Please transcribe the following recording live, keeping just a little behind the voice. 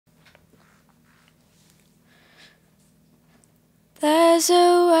There's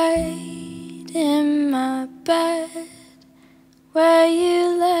a weight in my bed where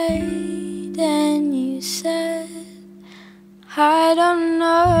you laid and you said, I don't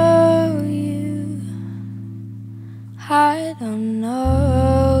know you, I don't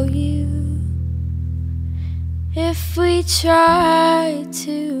know you. If we tried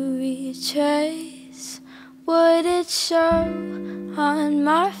to retrace, would it show on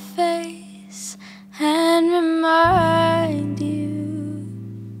my face and remind you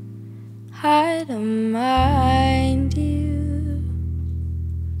I don't mind you?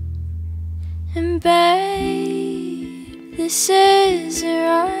 And babe, this isn't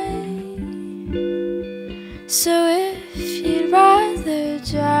right. So if you'd rather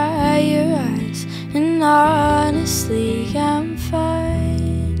dry your eyes, and honestly I'm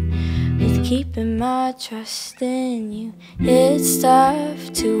fine with keeping my trust in you. It's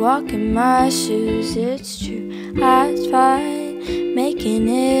tough to walk in my shoes, it's true, I'd find making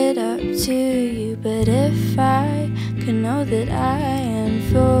it up to you. But if I could know that I am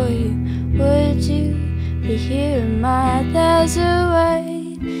for you, would you be here in my? There's a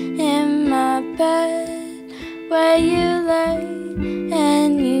weight in my bed where you lay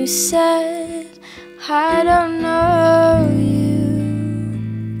and you said, I don't know you,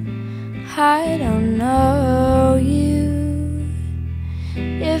 I don't know you.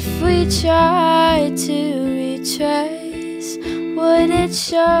 If we tried to retrace, would it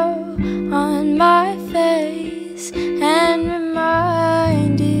show on my face and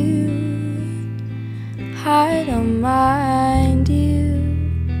remind you I don't mind you?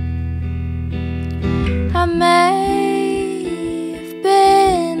 I may have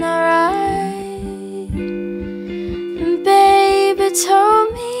been alright, and baby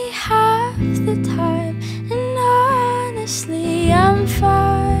told me half the time, and honestly I'm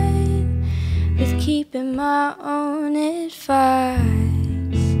fine with keeping my own advice.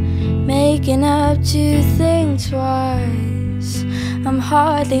 Making up to think twice, I'm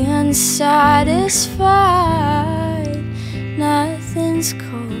hardly unsatisfied. Nothing's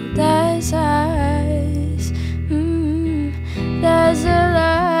cold as ice. There's a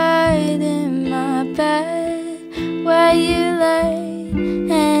light in my bed where you lay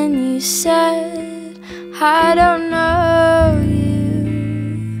and you said, I don't know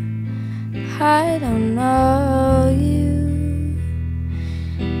you, I don't know you.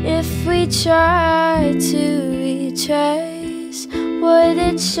 If we tried to retrace, would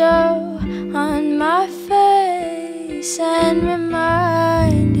it show on my face and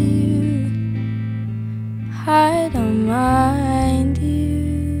remind